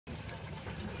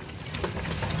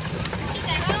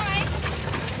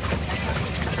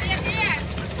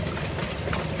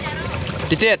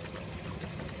tiết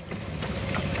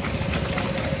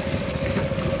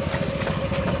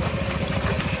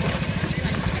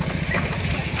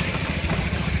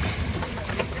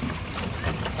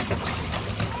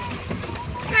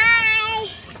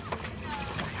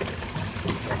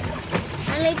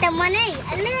Anh tầm anh ấy,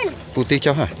 anh lên. putih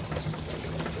cho hả?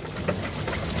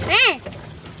 Nè.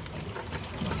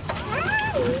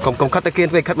 Không khát tay kia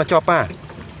về khát mà cho pa.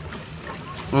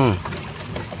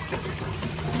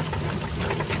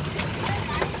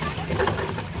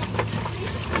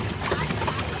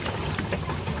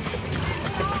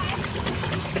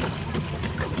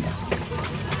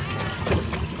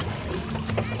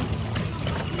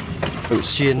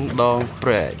 Xiên đong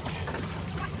prệ.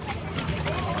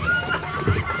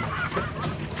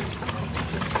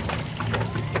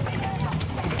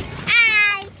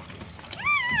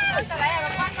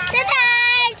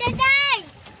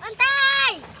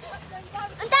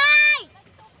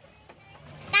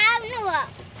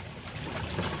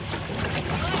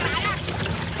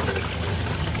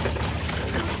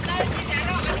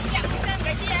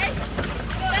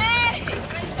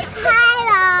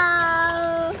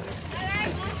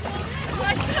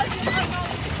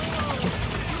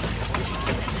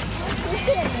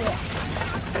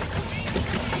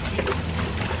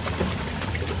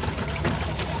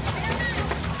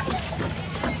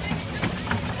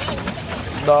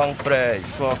 Đong prệ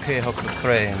 4K 60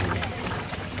 frame.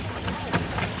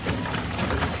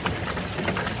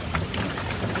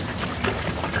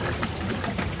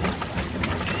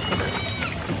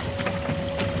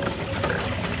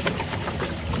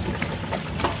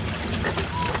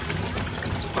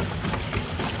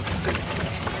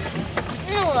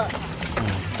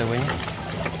 Tới với nhé.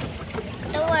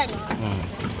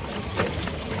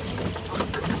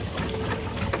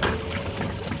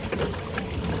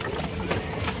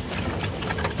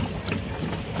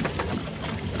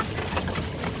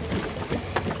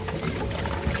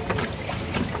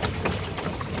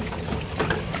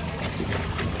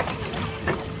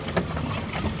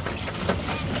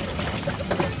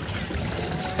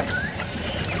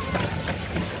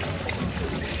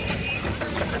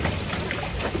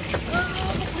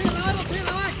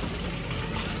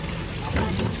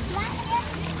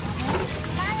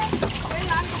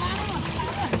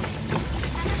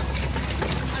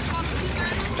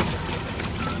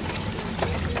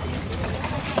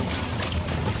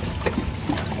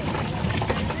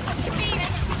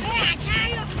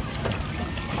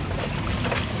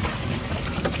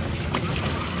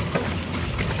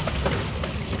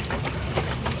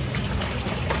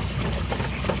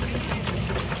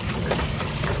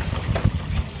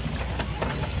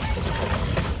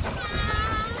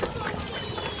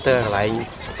 Tới lại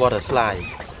water slide.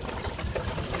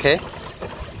 Ok.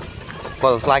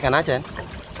 Water slide cái nào trên?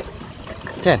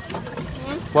 Trên.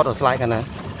 Water slide cái nào?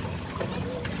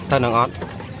 Ta nâng on.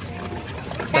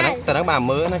 Ta nâng bà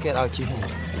mưa nó kia đào chi.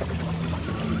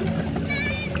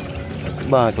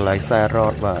 Bà lại xa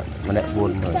rọt và mà nẹ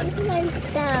buồn mà.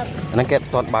 Nó kết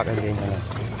toàn bạc ở đây này.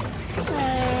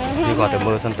 Như gọi từ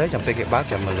mưa sân tới chẳng phải cái bác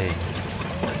chẳng mà lề.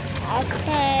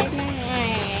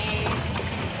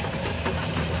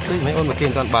 Mấy ôn mà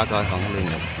kiên toàn ba coi không lên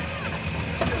được.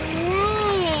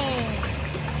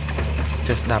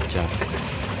 Chết đạp chẳng.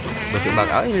 Bởi cái bạc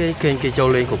ấy đi kênh cây châu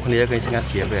lên cục kia kênh sinh ngắt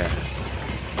chìa về.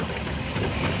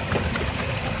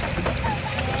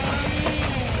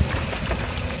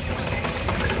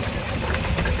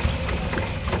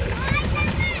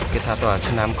 Cái thả tỏa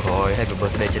chân nam khói hay bị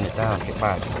birthday trên ta cái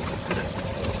bạc.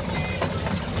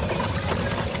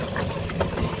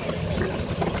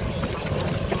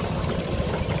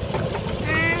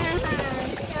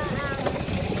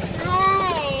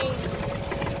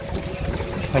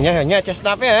 Hanya just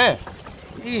stop ya.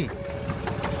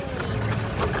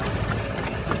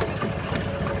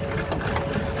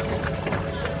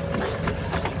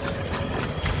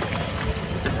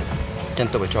 Chân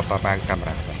tôi phải cho papa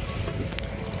camera rồi.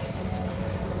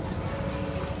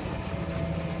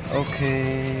 Ok.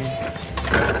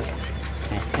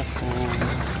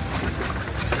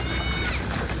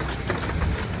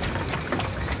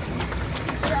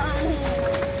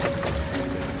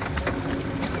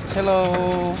 Hello.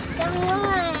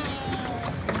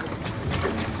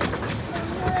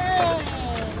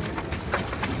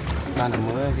 Ta nằm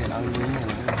mưa kìa nó như thế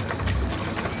này.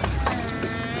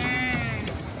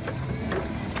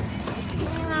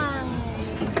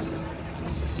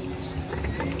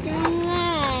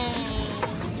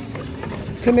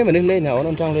 Thế mấy mà nước lên nào nó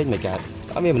trong lên mày cả.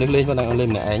 Mấy mà nước lên con đang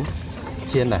lên này anh.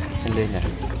 Hiên này, lên này.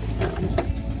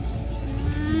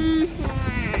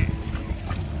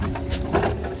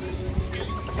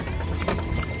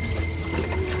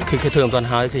 khi thường toàn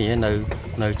hai khi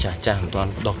nơi chả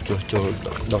toàn đọc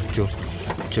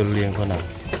chua liền con nào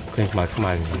khi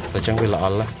mày là chẳng biết là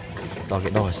ăn lá đo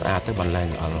cái đo xa tới bàn lên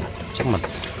là chắc mặt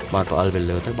bàn tọa về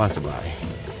lửa tới bàn sập lại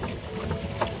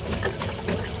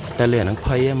tay liền nó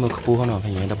phay á mưa pu không nào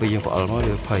phải nhảy đập bây giờ có nó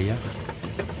được phay á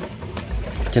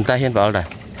trên tay hiên vào đây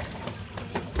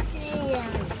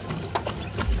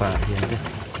và hiên chứ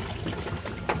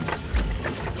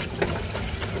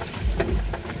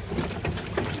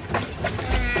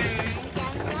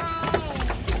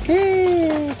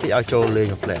chị ao trâu lên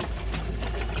một lẹ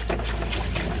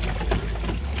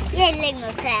lên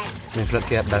một lẹ lên lẹ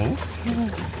kẹt đắng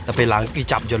ta phải làm cái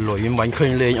chập dần lùi mình khơi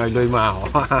lên ở lùi màu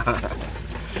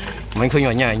mình khơi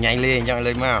nhỏ nhảy nhảy lên cho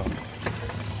lùi màu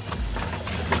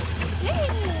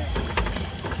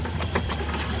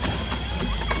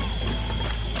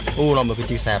là một cái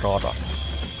chiếc xe rọt rồi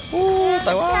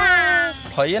tại quá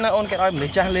thấy nó ôn cái oi mình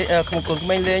cha lên không còn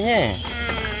mình lên nhé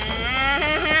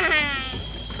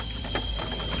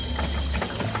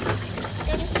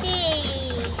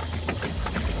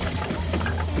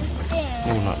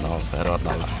nó sẽ rọt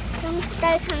đó là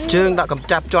chương đã cầm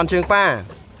chặt tròn chương pa